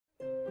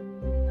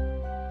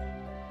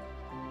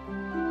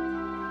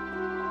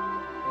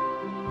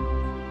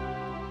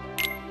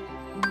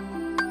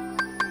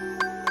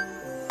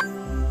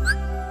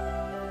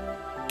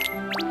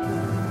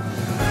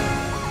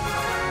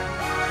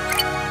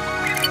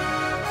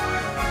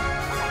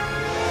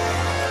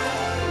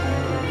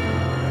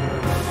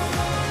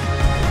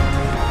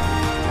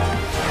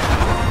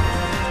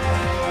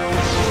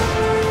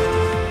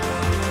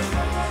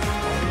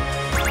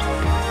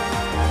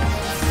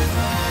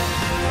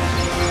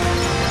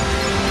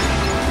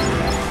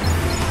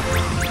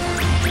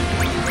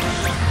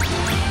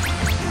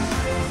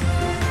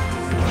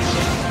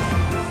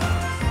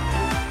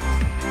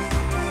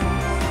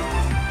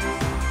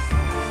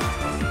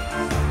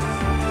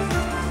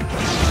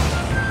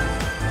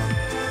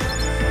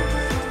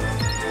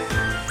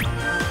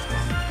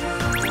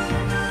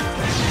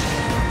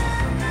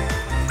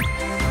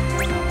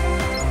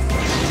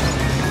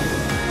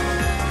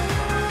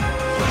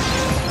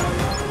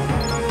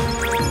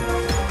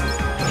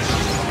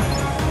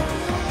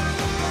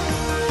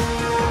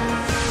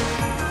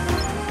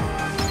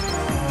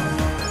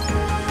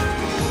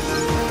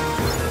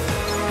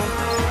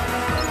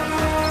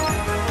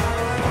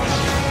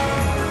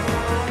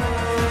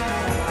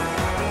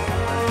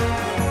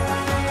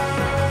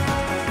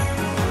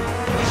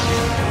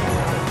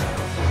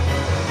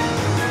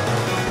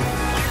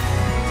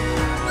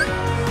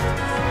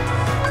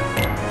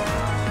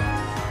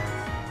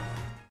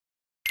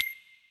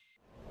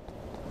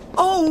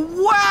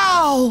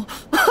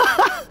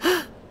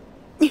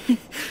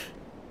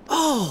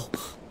Whoa!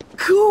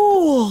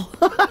 Cool!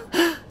 Come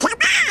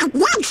on,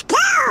 let's go!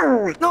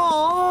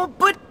 Oh,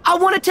 but I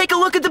want to take a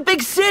look at the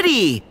big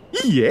city!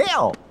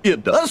 Yeah,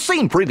 it does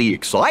seem pretty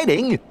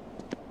exciting.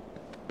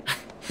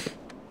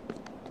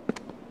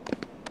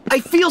 I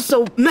feel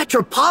so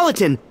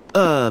metropolitan.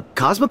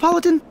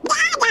 Cosmopolitan?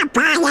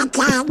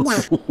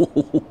 Metropolitan!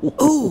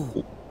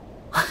 Ooh.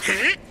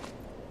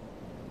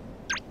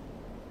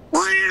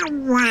 Now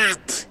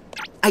what?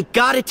 I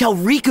gotta tell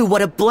Riku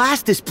what a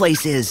blast this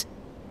place is.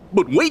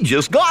 But we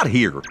just got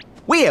here.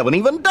 We haven't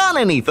even done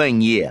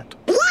anything yet.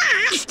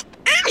 Blast?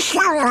 I'll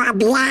show you a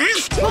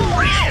blast! The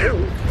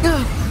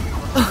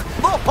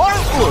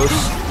Heartless!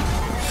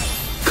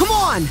 Come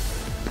on!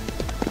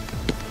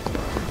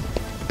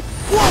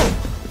 Whoa!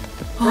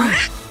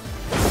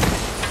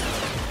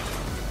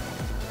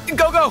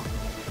 Go!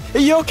 Are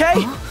you okay?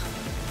 Huh?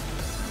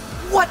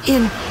 What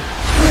in...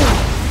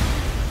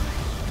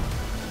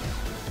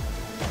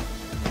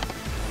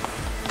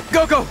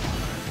 Go!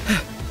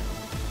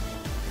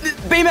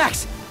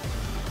 Baymax!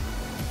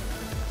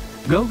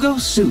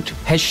 Go-Go's suit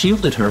has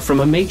shielded her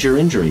from a major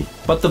injury,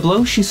 but the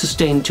blow she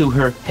sustained to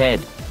her head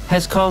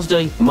has caused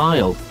a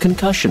mild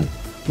concussion.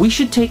 We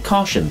should take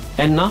caution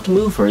and not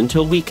move her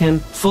until we can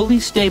fully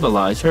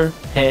stabilize her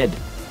head.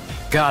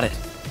 Got it.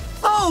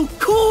 Oh,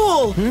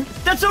 cool!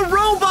 That's a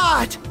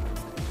robot!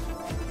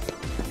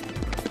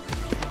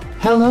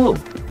 Hello,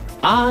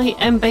 I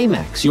am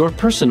Baymax, your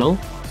personal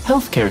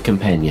healthcare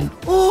companion.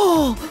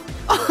 Oh!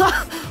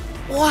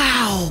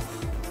 Wow!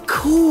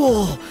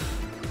 Cool!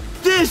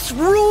 This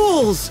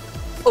rules!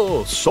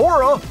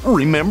 Sora,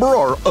 remember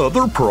our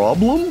other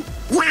problem?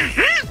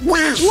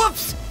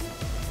 Whoops!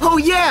 Oh,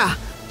 yeah!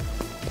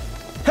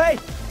 Hey!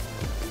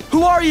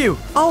 Who are you?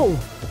 Oh!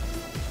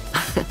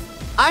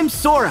 I'm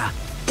Sora.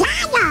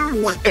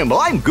 And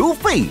I'm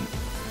Goofy.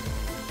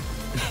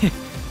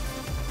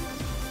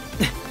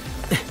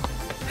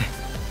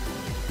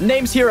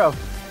 Name's Hero.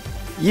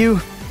 You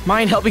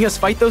mind helping us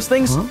fight those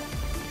things? Huh?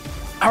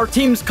 Our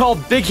team's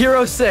called Big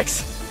Hero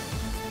 6.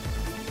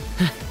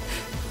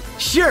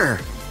 Sure.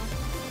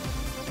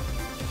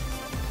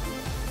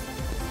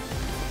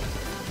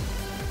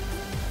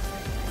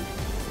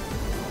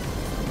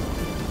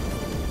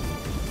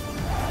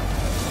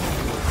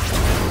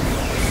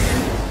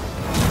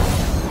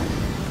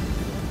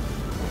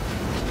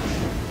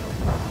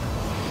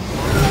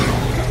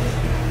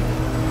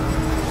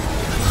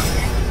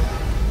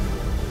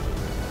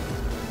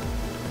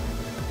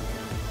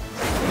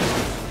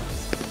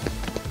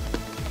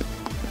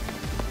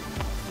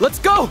 Let's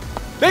go!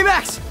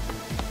 Baymax!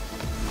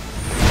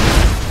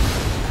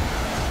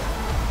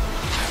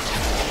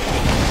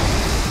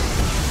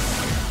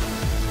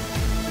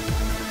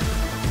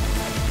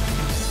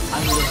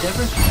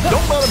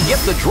 Don't let him get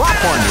the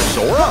drop on you,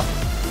 Sora.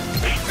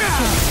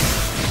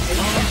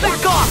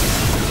 Back off!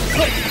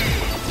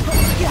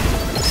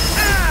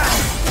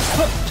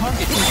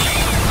 Target.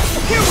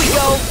 Here we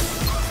go!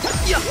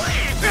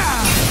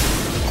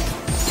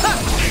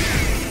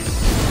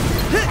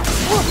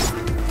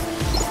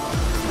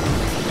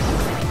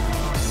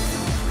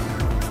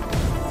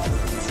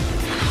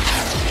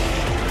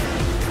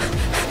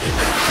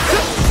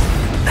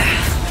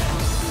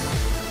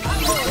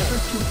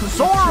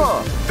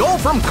 Sora, go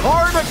from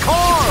car to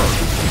car.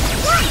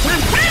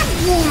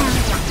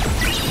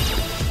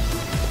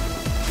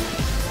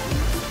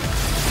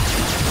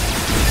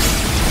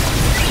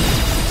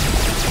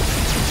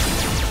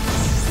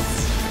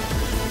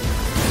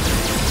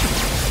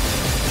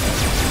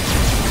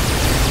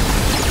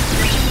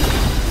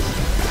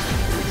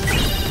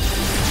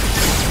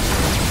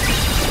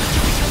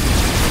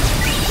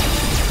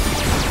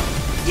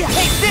 Yeah,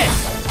 take this!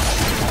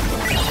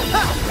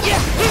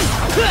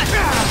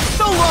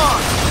 So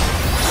long!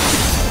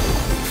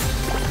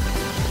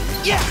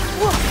 Yeah!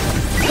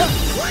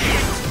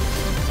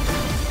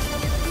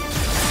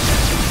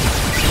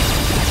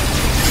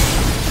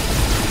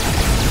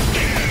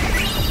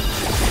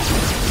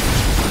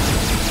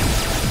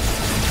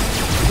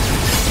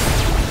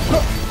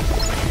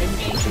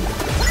 Engaging.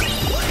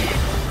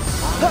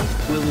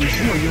 Will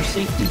ensure your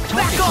safety.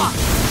 Back off!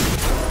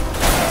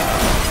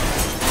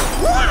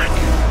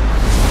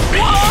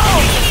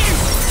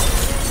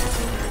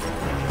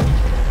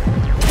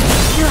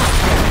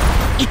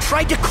 He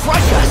tried to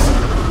crush us!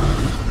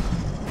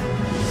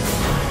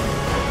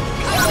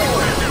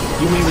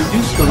 You may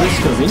reduce the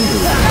risk of injury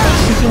by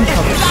seeking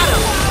cover. Got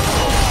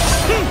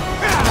him!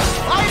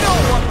 I know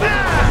what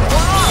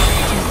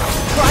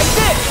Try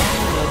this!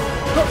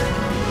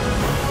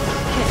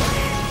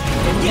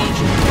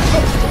 Engaging.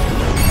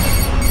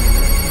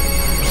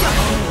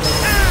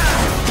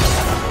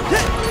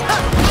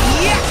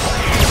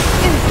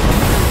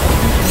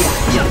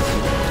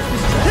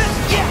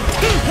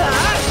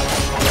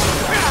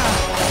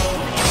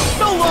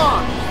 So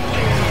long!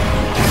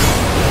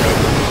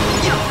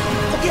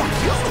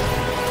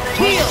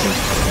 Heal!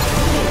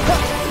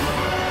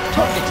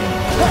 Targeting.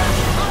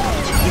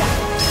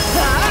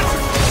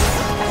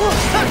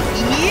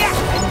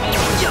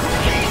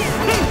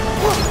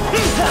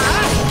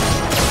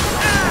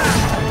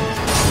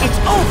 It's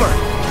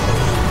over!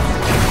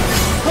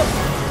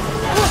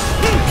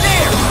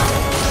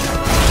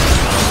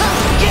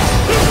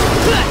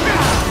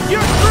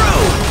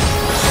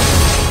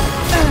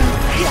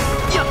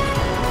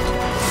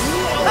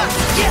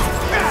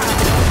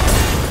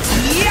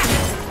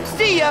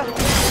 See ya!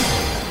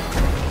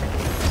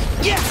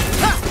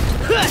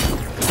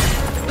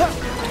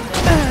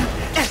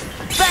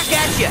 Back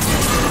at you!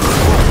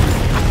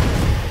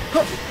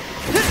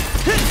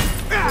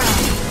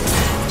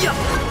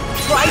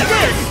 Try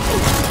this!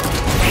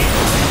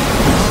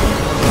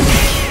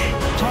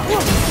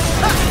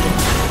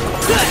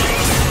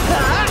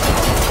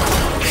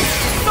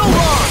 So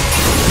long!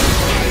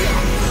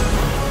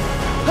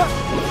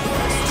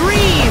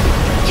 Stream!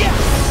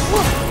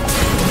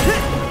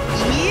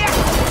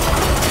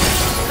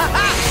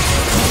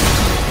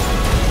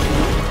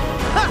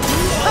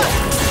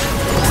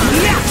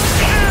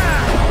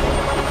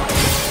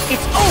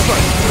 It's over!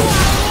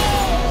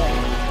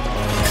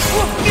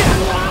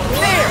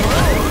 There!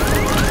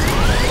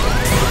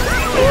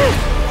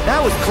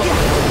 That was close.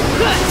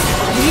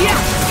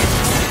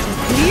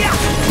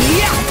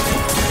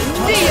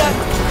 See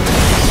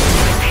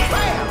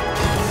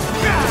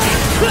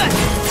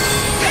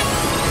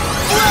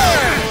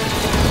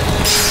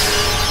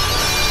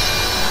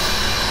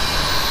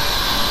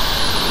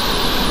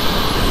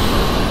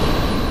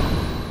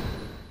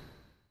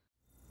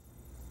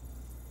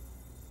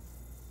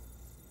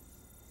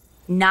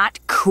Not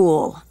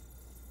cool.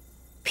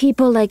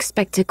 People like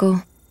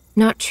spectacle,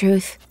 not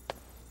truth.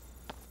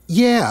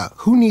 Yeah,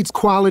 who needs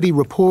quality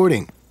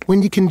reporting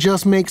when you can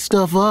just make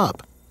stuff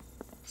up?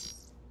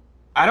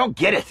 I don't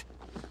get it.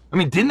 I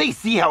mean, didn't they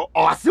see how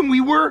awesome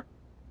we were?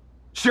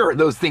 Sure,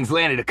 those things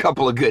landed a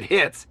couple of good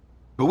hits,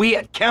 but we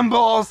had chem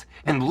balls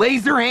and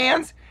laser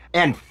hands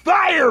and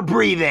fire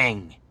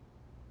breathing!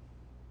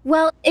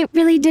 Well, it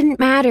really didn't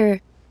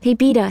matter. They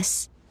beat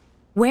us.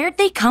 Where'd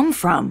they come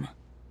from?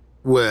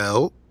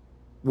 Well,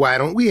 why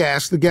don't we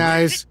ask the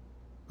guys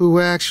who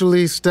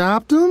actually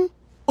stopped them?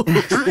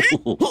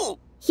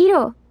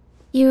 Hiro,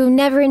 you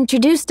never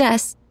introduced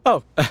us.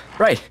 Oh,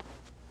 right.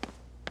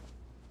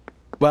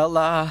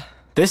 Well,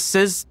 this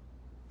is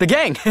the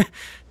gang.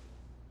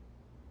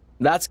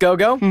 That's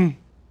Go-Go.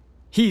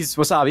 He's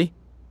Wasabi.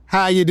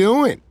 How you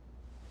doing?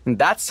 And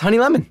that's Honey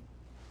Lemon.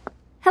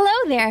 Hello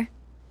there.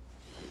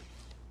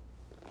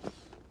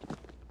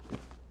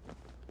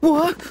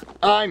 What?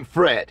 I'm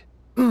Fred.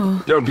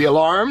 Don't be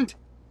alarmed.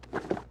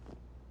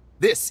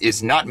 This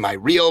is not my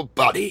real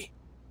body.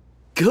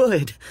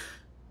 Good.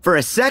 For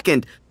a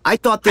second, I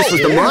thought this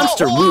was the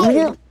monster.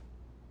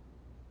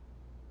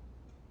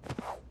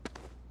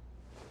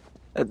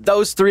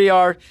 Those three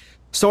are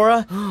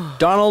Sora,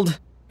 Donald,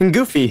 and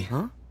Goofy.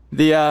 Huh?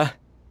 The,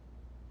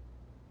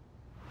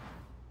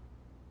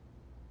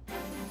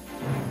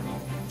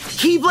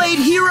 Keyblade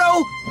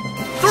Hero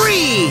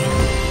 3!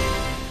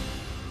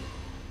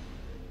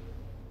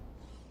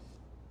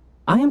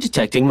 I am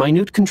detecting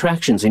minute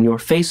contractions in your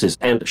faces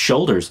and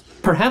shoulders,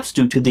 perhaps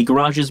due to the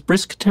garage's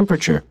brisk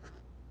temperature.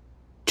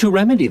 To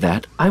remedy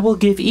that, I will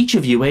give each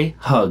of you a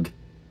hug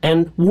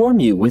and warm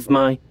you with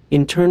my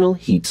internal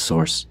heat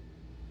source.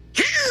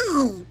 Hey,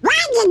 why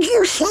did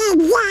you say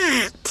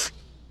that?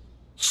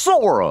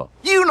 Sora,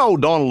 you know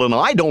Donald and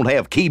I don't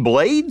have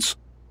Keyblades.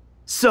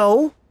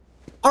 So,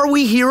 are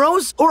we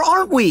heroes or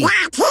aren't we?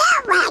 Not here,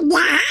 we're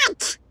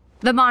not.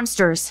 The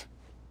monsters.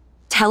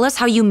 Tell us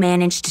how you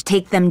managed to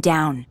take them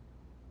down.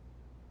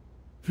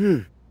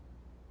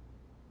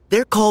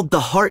 They're called the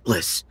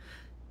Heartless,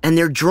 and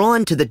they're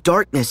drawn to the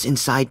darkness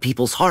inside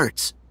people's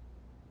hearts.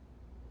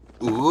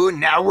 Ooh,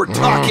 now we're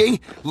talking!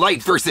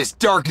 Light versus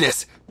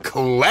darkness.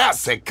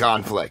 Classic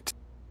conflict.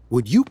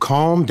 Would you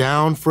calm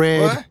down,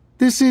 Fred? What?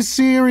 This is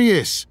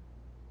serious.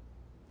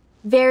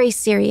 Very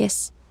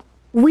serious.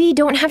 We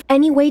don't have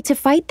any way to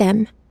fight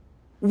them.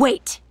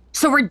 Wait,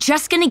 so we're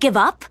just gonna give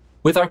up?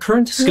 With our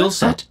current skill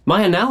set,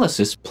 my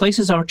analysis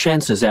places our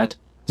chances at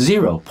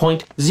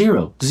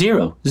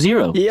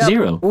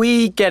 0.0000.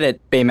 we get it,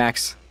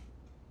 Baymax.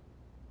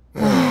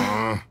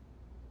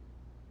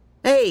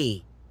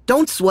 Hey,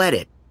 don't sweat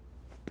it.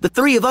 The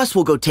three of us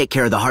will go take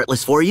care of the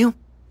Heartless for you.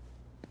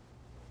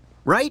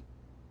 Right?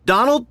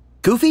 Donald?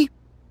 Goofy?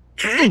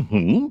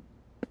 Mm-hmm.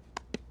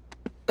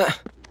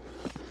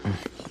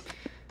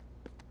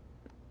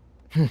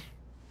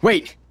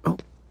 Wait.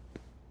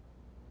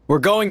 We're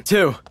going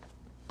too.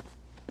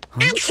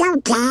 It's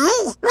okay.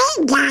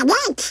 We got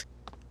it.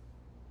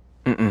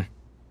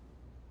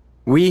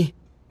 We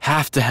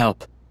have to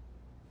help.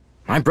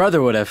 My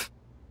brother would have.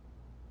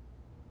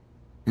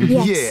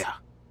 Yes.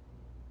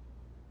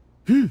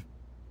 Yeah.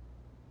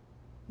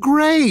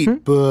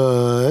 Great,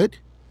 but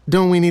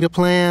don't we need a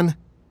plan?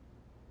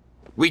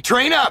 We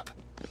train up!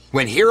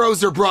 When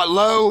heroes are brought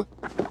low,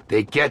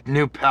 they get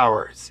new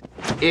powers.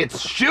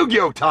 It's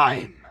Shugyo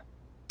time!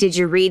 Did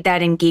you read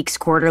that in Geeks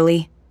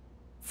Quarterly?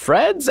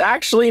 Fred's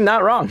actually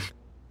not wrong.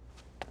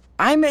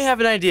 I may have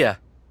an idea.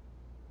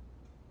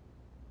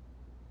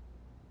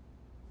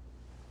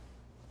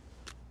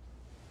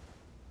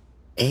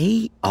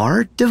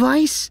 AR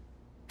device?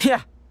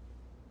 Yeah.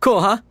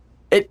 Cool, huh?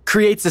 It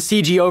creates a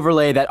CG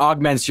overlay that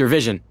augments your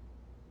vision.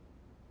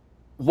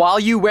 While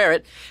you wear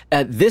it,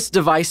 this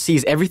device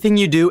sees everything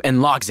you do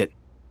and logs it.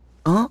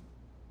 Huh?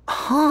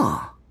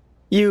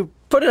 You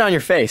put it on your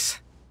face.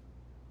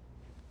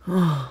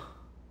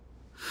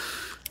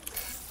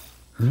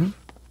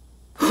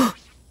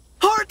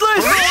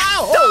 Heartless!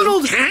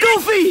 Donald!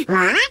 Goofy!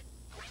 What?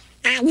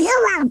 Are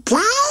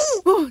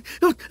you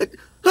okay?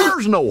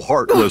 There's no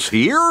Heartless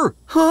here.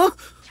 Huh?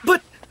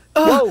 But,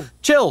 Whoa,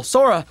 chill,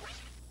 Sora.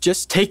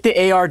 Just take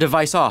the AR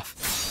device off.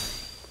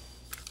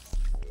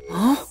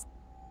 Huh?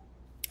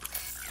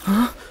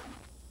 Huh?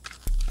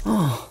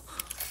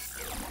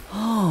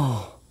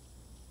 Oh.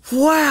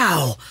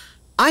 Wow!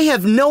 I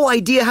have no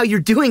idea how you're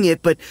doing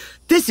it, but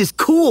this is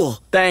cool.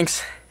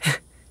 Thanks.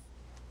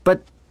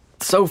 But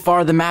so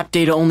far the map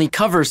data only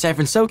covers San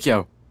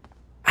Fransokyo.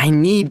 I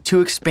need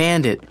to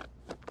expand it.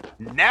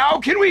 Now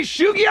can we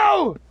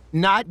Shugyo?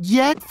 Not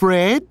yet,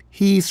 Fred.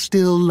 He's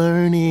still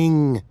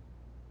learning.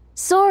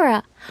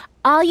 Sora,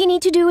 all you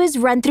need to do is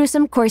run through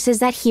some courses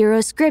that Hero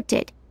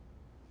scripted.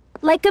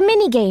 Like a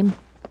minigame.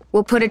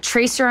 We'll put a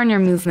tracer on your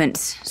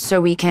movements so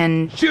we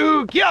can...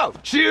 Shugyo!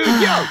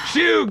 Shugyo!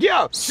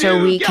 Shugyo!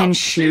 So we can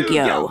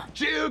Shugyo.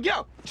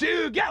 Shugyo!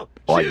 Shugyo!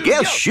 I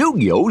guess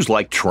Shugyo's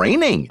like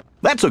training.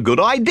 That's a good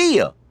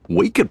idea.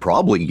 We could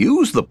probably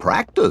use the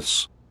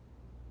practice.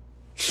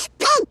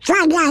 Speak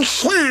for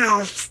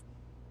yourself.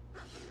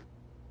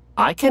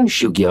 I can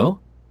Shugyo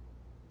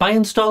by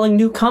installing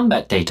new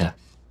combat data.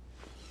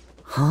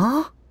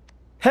 Huh?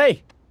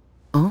 Hey,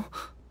 Oh?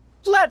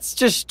 let's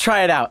just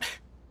try it out.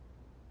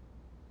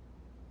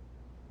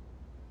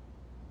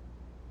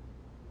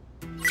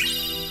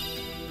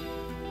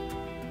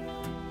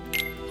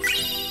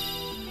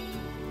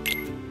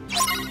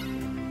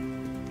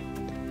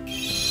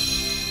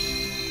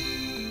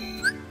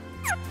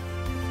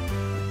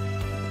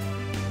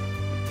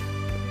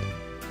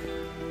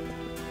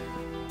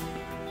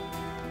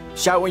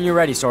 Shout when you're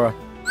ready, Sora.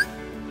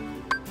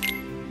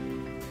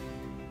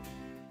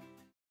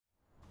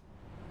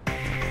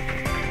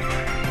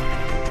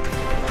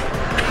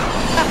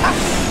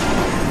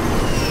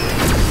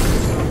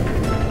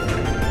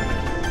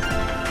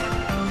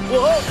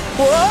 Whoa!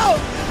 Whoa!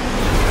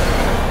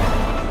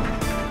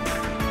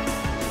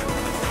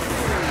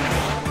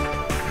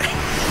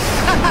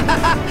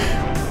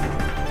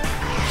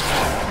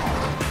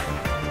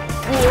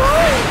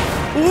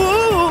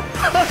 Whoa!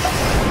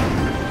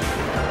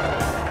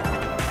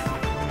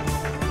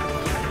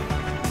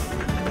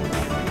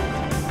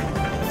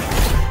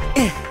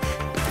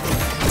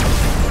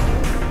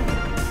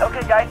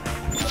 Okay, guys.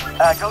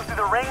 Go through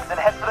the rings and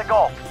head for the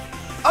goal.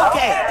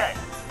 Okay.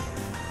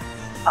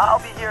 I'll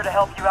be here to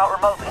help you out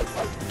remotely.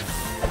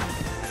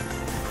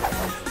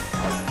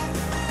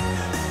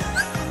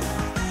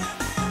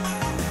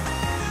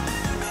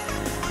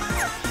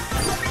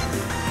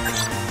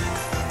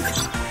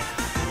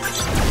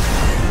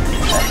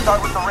 Let's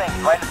start with the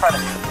rings right in front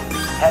of you.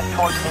 Head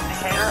towards the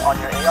indicator on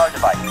your AR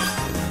device.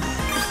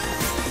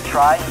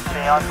 Try and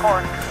stay on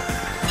course.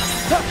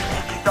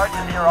 If you start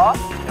to veer off,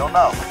 you'll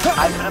know.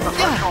 I put up a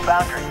virtual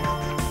boundary.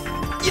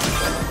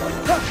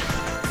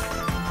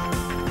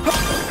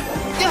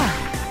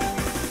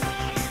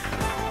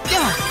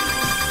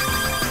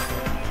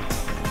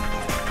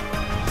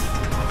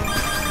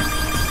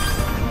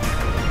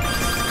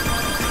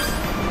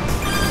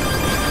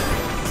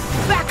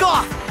 Back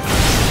off!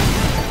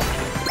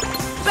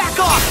 Back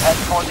off! Head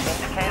toward the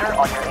indicator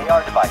on your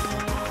AR device.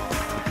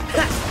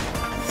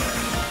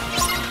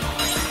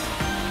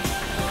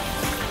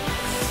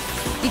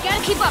 You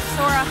gotta keep up,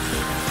 Sora.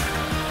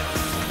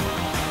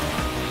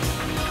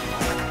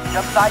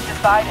 Jump side to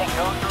side and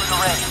go through the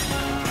ring.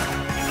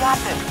 You got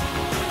this.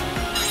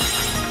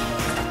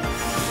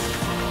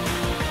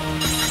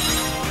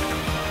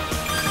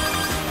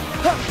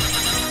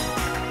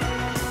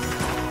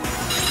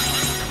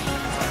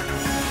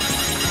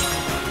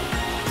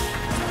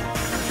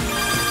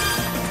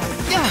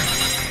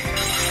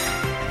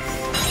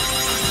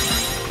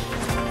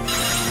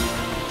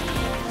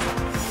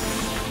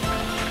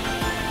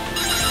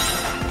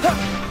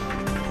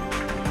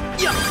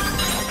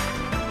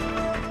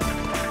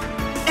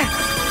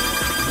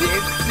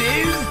 This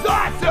is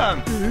awesome!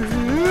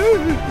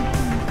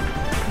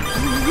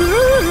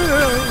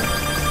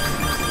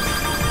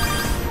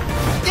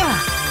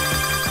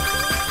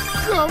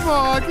 Come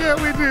on, can't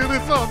we do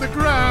this on the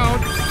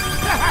ground?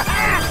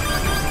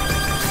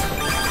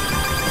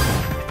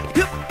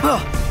 Whoa!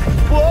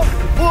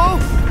 Whoa!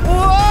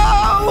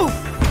 Whoa!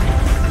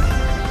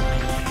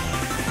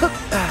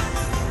 Okay.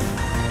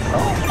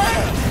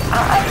 I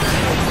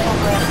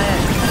programmed in.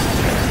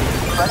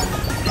 But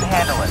you can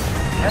handle it.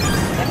 Just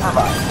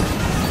improvise.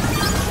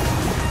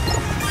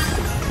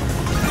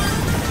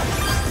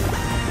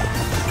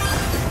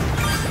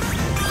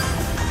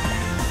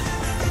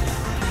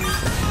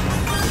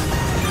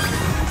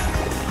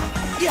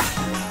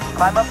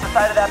 Climb up the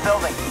side of that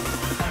building.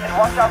 And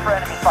watch out for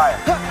enemy fire.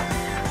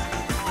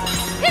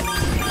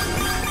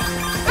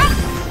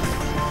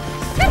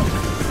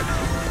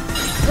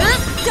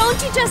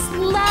 Don't you just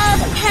love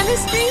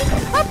chemistry?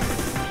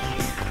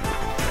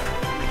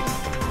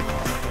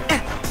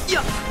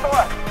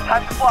 Sora,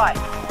 time to fly.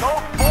 Go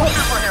full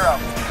superhero.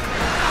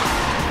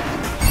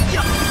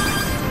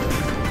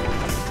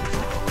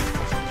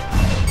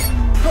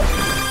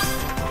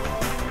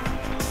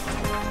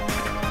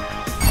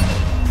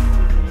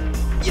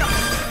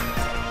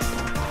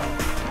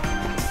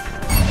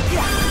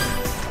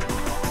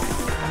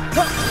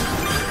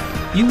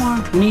 You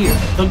are near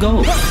the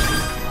goal.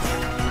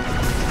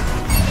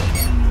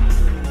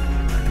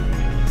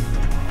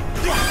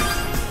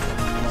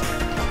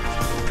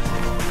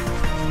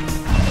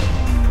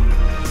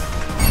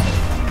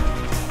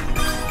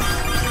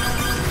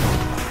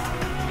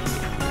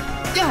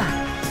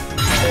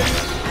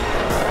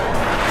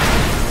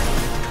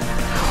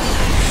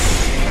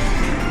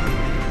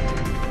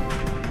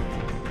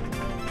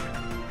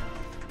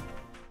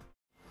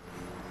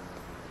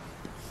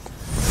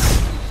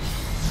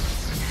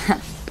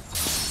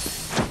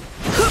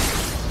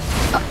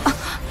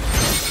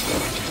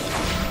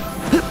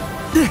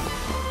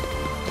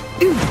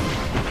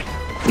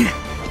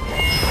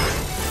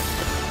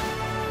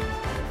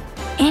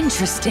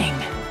 Interesting.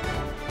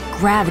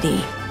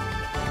 Gravity,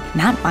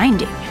 not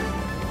binding.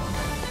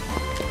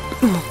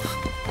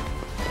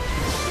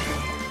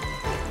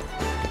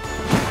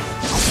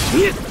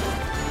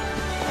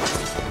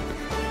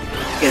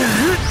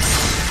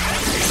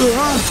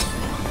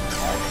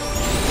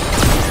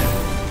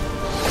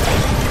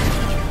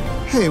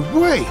 Hey,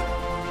 wait!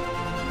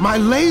 My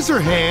laser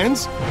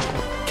hands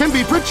can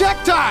be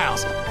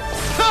projectiles!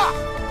 Ha!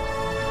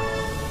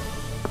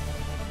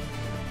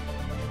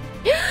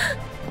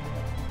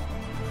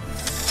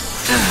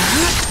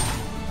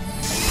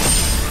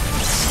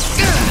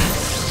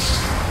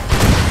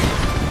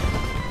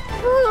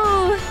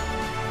 Ooh.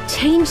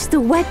 Change the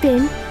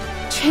weapon,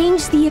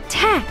 change the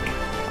attack.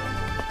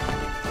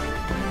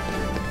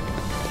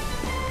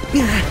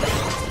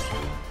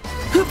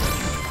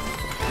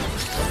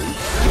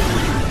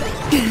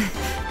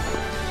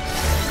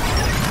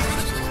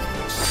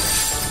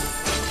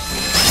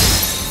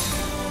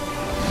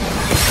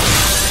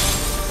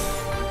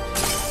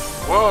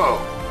 Whoa!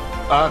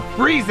 A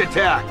freeze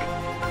attack!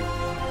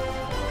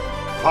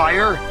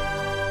 Fire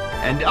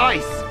and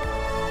ice!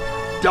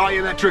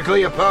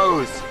 Diametrically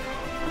opposed!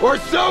 Or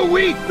so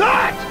we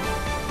thought!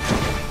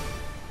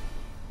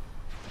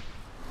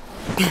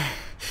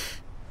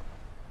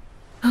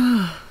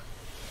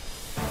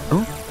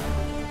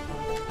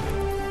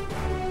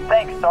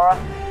 Thanks, Sora.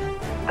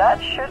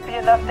 That should be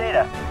enough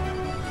data.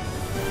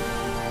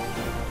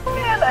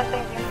 And I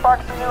think you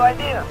sparked some new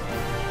ideas.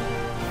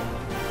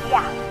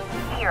 Yeah,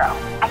 Hero.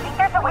 I think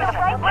there's a way to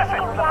break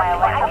my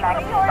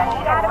electromagnetic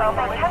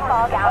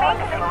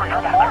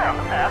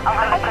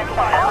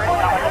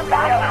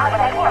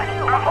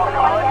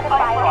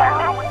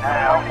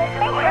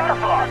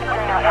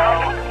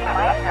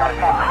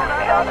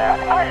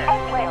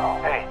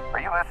Hey, are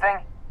you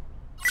listening?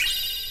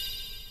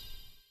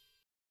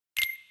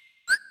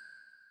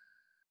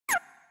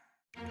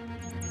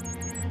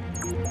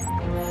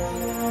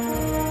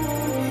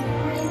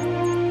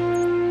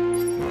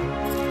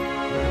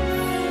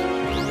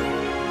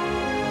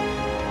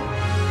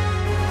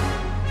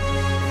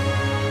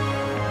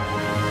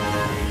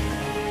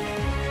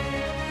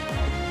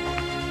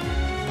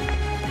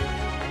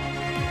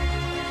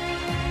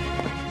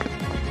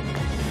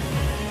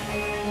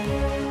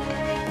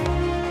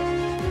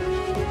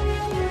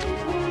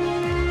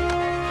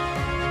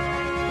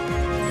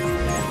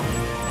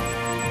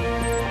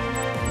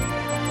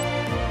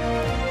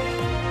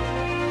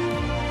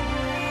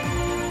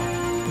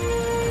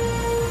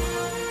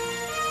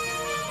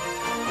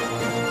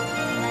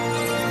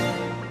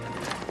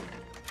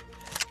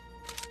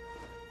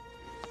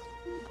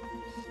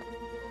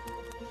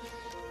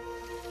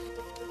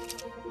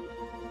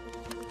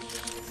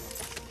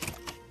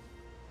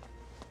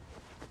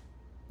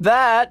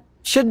 That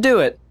should do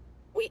it.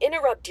 We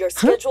interrupt your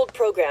scheduled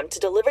program to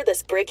deliver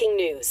this breaking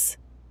news.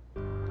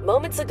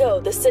 Moments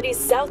ago, the city's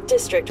South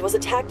District was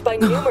attacked by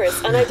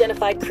numerous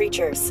unidentified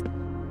creatures.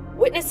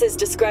 Witnesses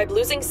described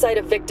losing sight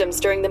of victims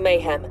during the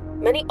mayhem.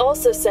 Many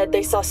also said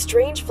they saw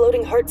strange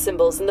floating heart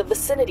symbols in the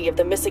vicinity of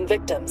the missing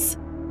victims.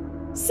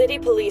 City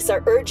police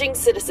are urging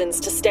citizens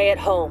to stay at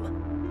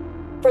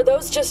home. For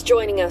those just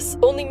joining us,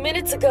 only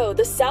minutes ago,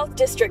 the South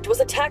District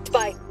was attacked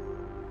by...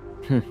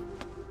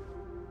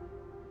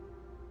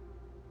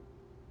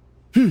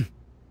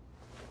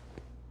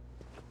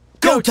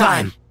 Go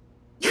time!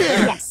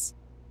 Yes.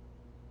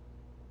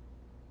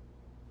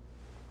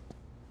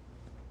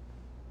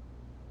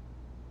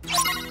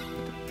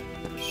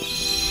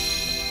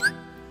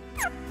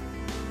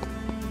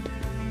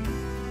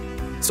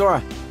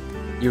 Sora,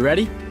 you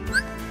ready?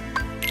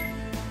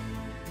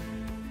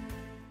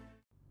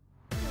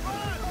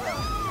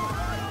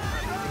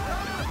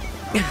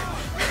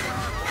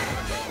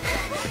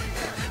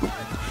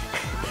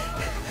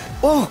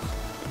 Oh!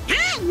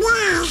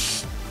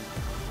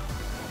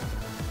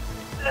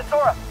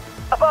 Sora,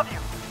 above you.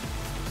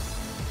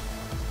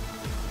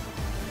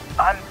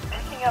 I'm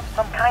picking up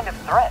some kind of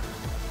threat.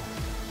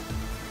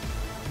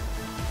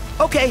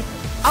 Okay,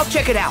 I'll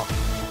check it out.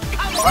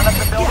 Run up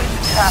the building.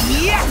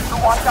 Yeah! So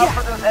watch out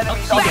for those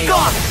enemies. Back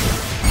off!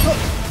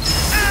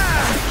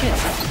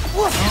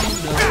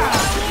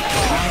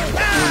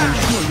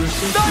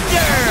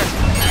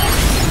 Thunder!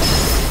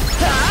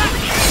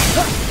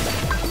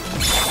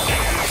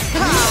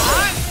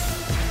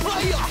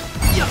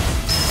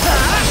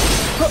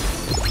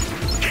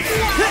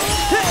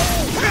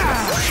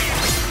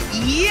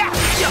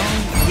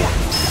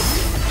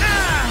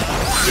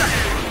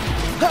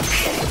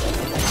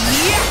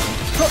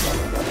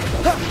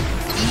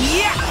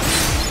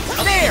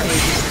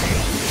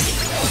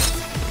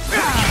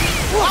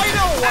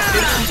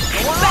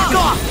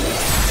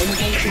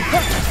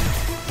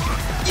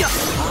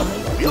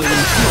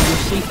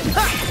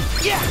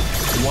 safety. Yeah!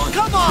 One.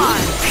 Come on!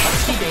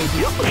 Upsy daisy.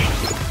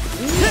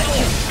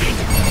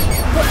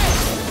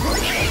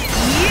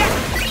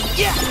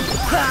 Yeah!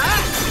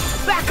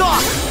 Back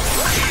off!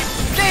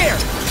 There!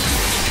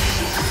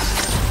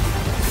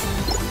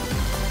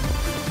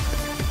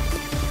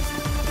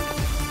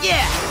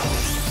 Yeah!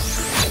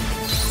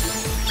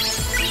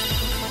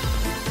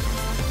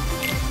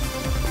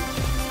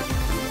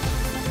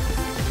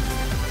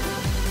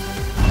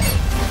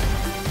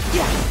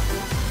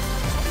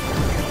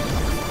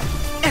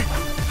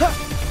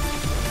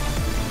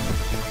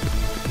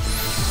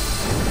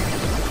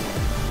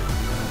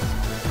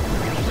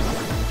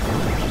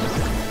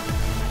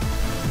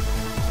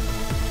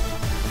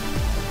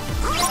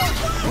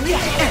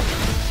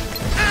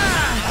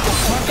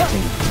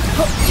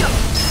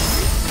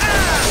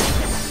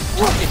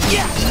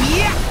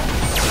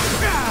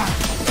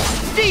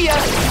 See ya!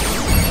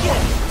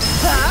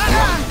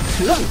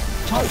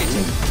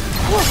 Targeting.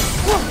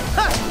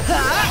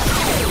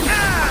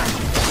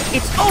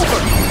 It's over!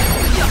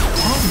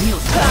 All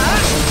wheels.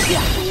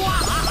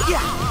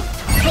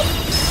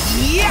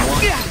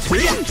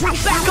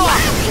 Back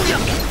off!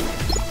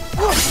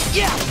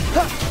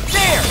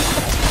 There!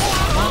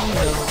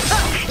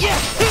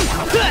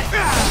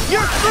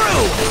 You're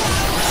through!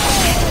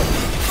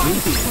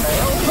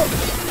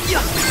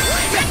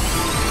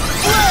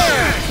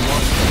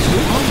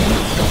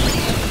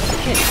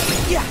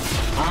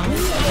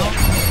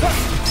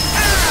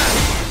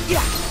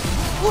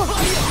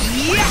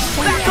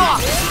 Back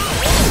off!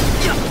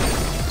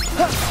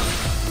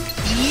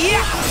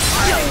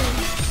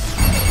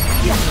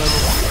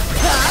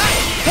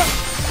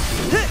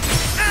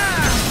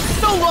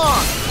 So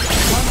long!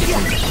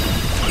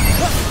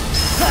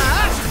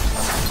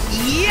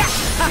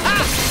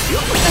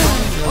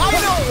 I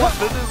know what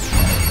to do!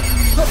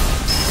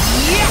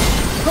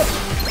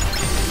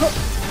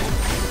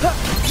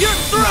 You're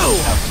through!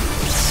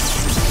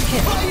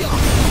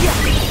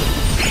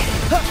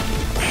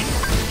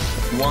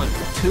 One,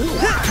 two.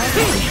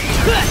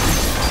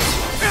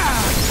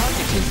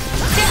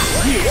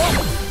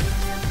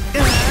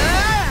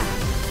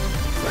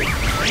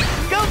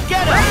 Go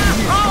get him!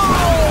 Oh!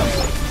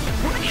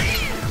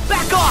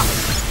 Back off!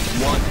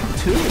 One,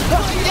 two.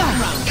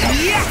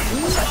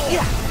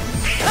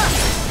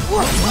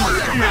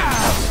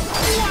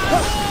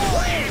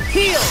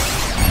 Heal!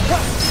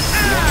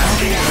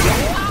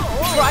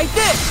 Try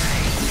this!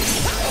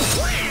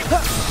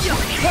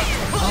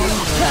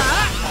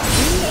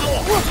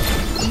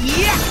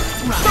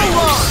 So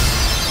long!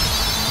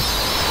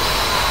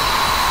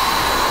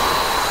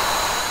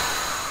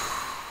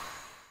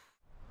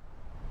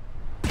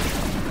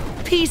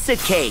 Piece of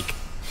cake!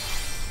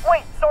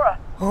 Wait, Sora!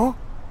 Huh?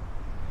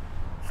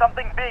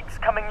 Something big's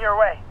coming your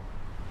way.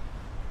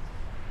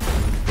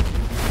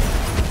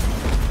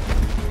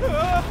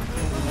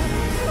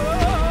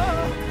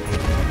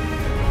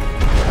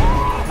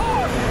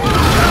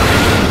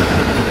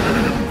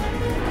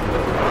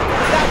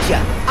 Gotcha!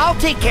 I'll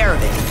take care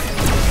of it!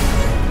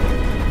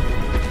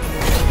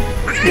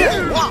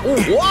 Wow!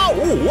 Wow!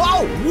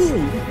 Wow!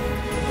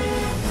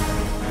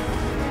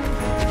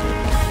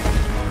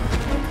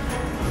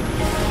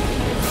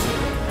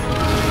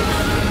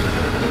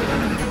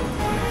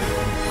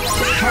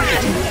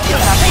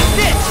 Take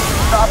this!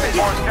 Stop it,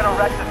 or it's gonna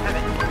wreck the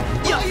city.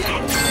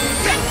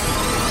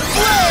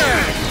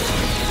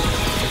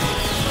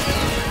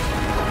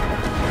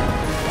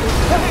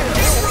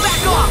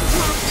 Back off!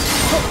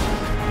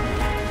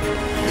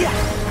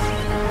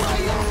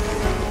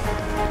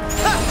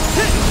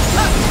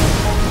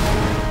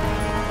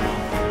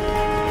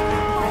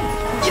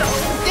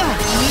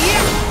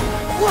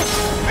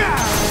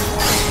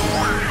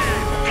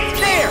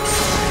 There!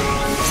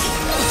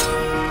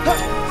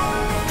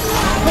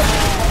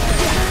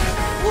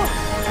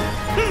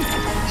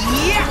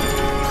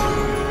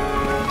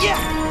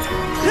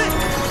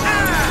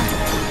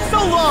 So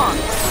long!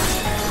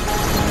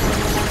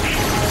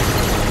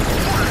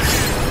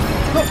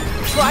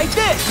 Try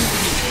this!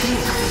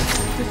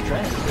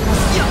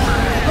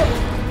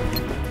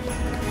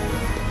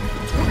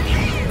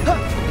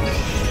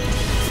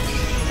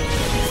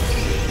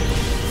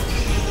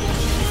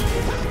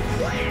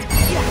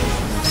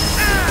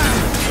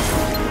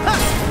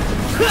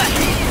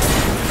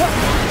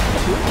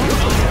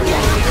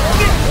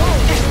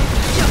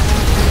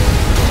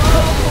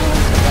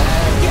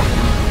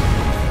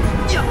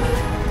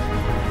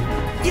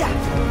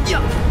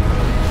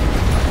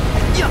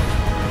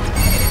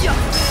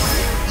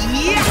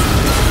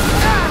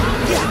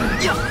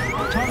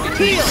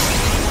 Heal!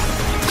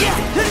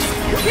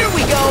 Here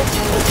we go!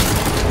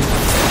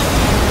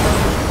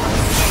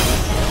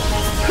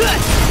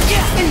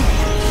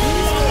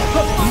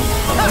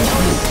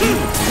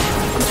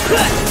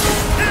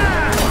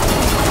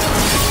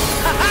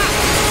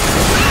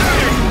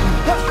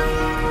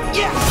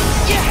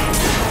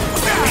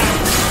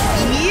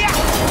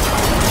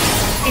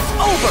 It's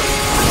over!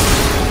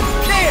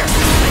 There!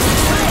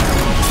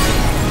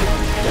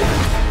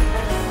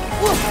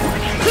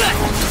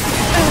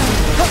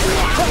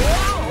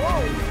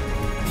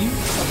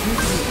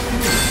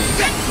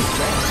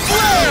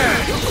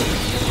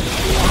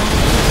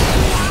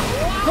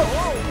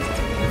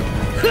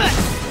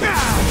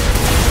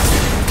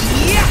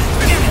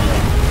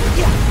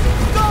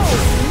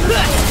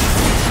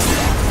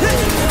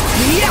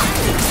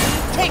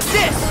 Take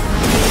this!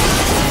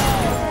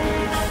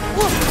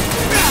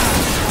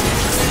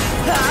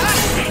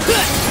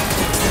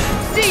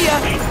 See ya!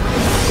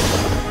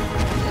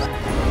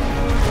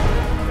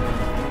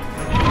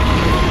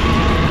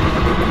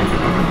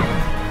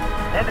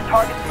 Land the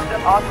target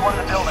system onto one of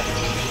the buildings.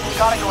 You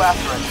gotta go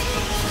after it.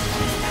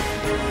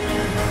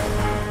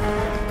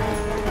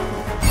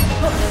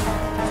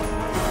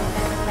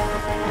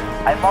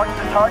 I marked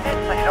the target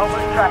so you don't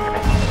lose track of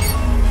it.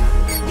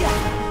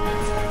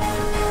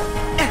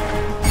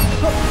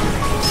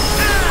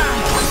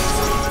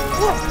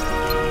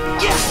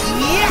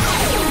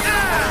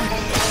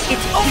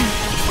 It's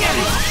over!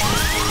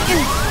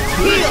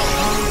 Heal!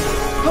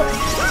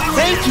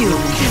 Thank you!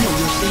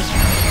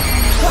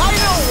 I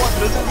know what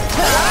to do!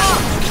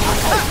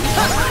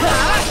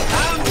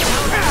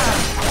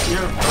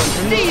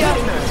 See ya!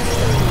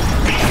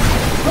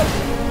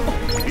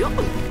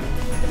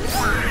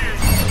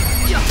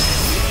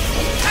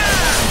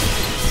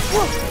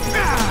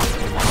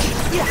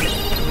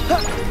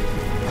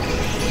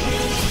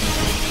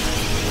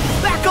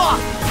 Back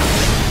off!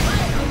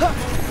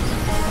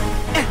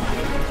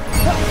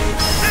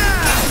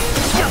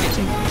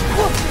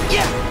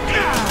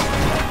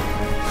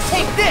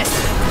 Take this!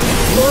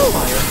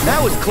 That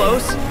was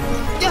close.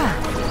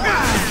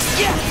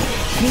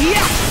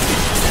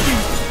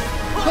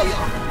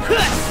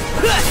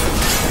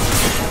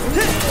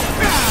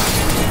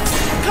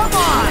 Come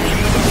on!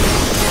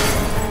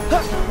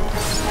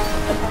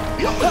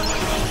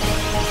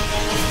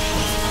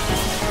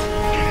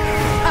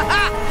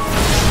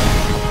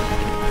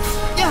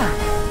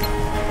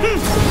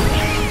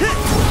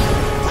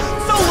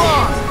 So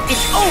long!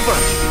 It's over!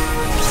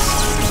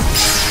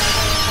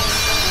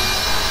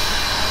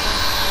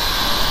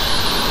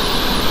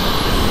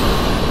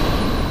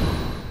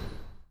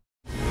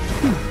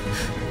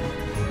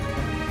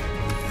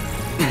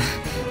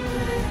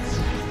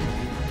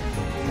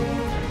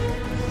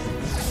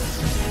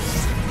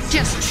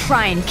 Just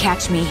try and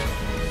catch me.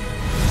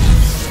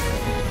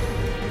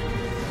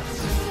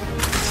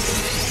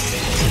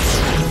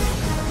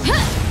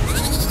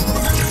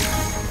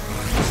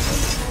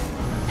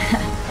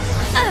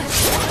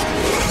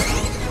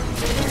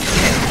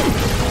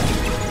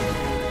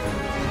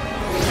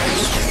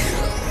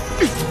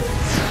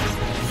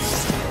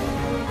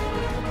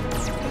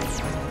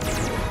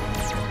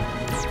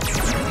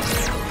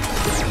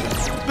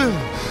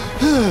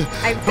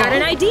 I've got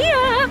an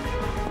idea!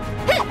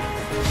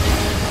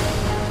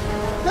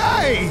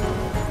 Hey!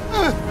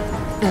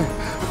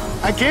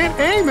 I can't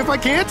aim if I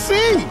can't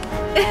see!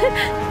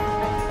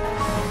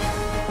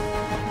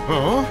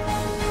 Huh?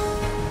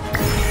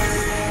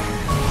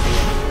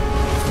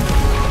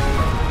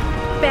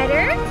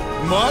 Better?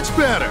 Much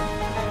better!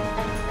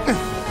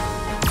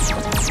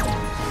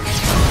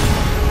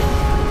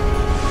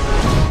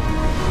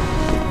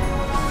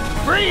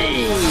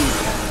 Freeze!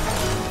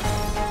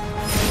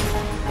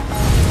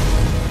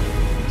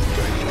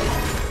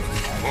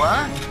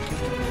 What?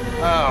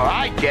 Oh,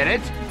 I get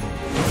it.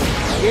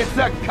 It's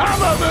a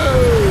combo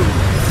move!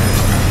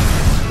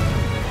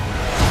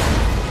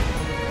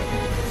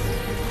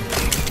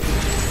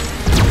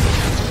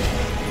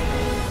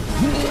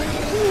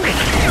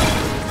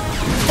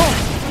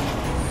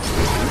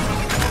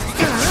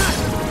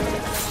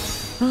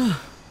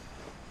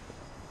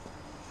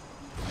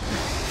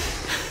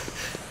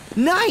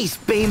 Nice,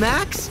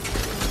 Baymax!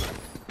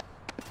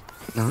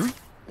 Huh?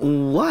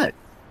 What?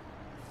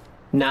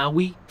 Now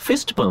we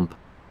fist bump.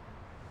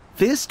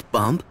 Fist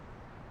bump?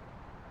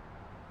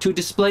 To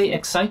display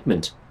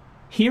excitement.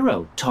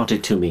 Hero taught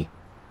it to me.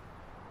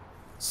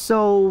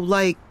 So,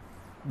 like,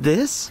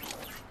 this?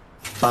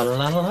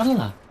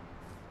 Ba-la-la-la-la.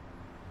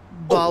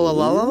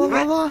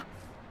 Ba-la-la-la-la-la?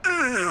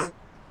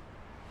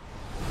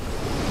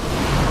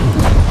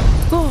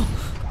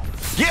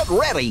 Get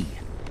ready!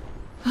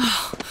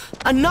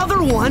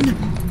 Another one?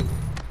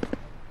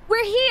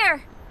 We're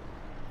here!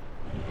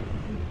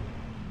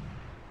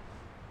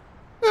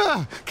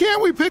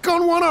 Can't we pick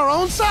on one our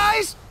own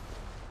size?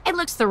 It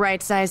looks the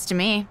right size to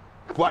me.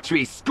 Watch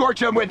me scorch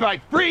them with my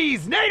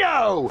freeze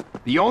NATO!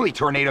 The only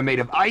tornado made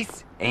of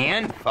ice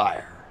and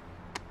fire.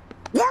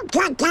 You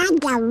took on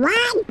the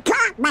wrong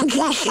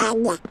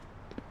competition.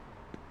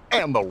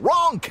 And the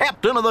wrong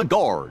captain of the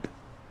guard.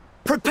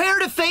 Prepare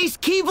to face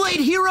Keyblade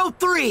Hero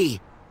 3!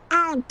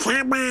 Oh,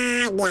 come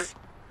on.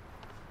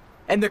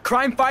 And the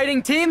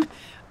crime-fighting team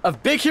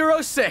of Big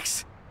Hero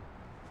 6.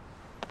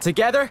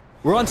 Together,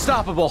 we're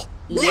unstoppable.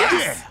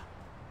 Yes!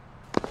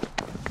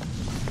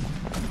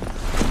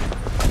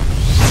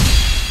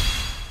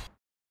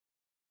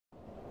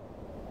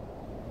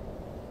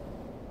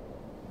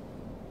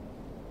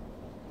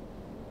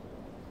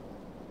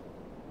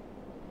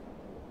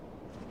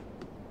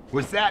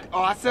 Was that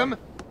awesome?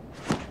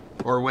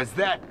 Or was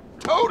that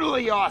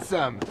totally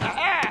awesome?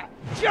 Ha-ha!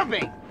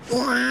 Jumping!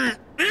 Yeah,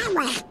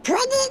 That was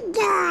pretty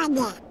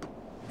good.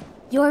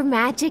 Your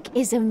magic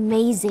is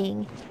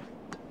amazing.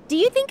 Do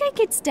you think I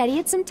could study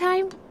it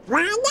sometime?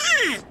 Why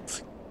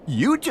not?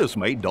 You just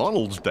made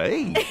Donald's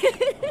day.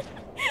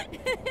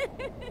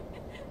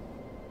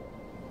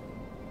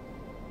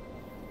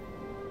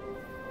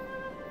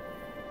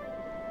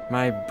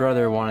 My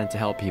brother wanted to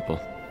help people.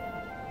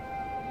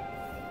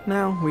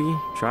 Now we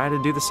try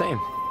to do the same.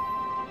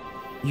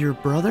 Your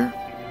brother?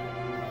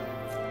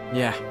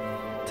 Yeah,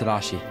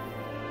 Tadashi.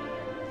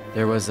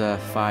 There was a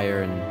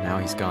fire and now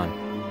he's gone.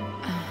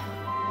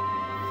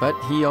 But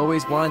he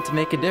always wanted to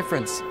make a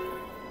difference.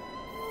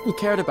 He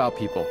cared about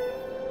people.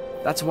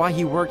 That's why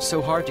he worked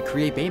so hard to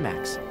create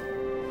Baymax.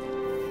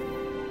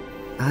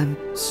 I'm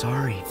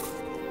sorry.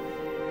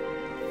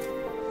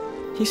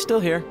 He's still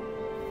here.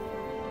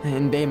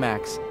 In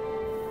Baymax.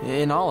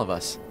 In all of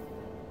us.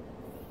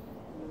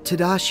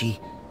 Tadashi,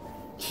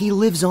 he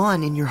lives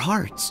on in your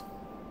hearts.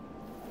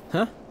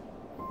 Huh?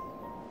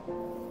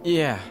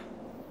 Yeah.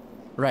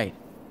 Right.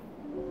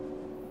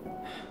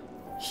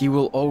 He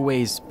will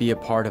always be a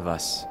part of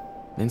us.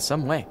 In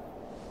some way.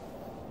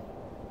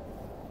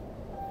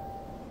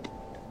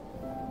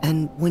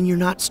 And when you're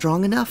not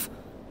strong enough,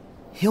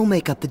 he'll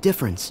make up the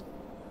difference.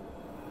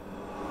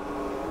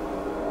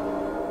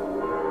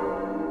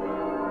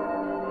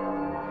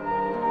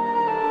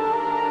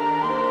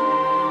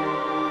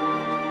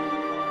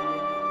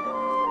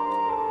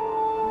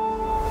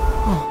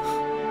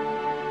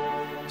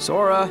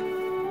 Sora,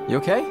 you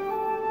okay?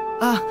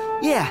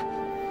 Yeah,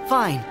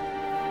 fine.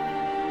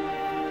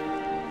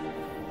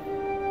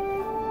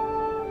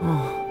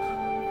 Oh.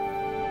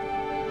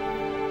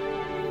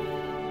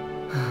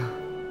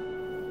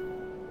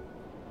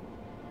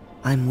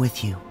 I'm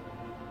with you.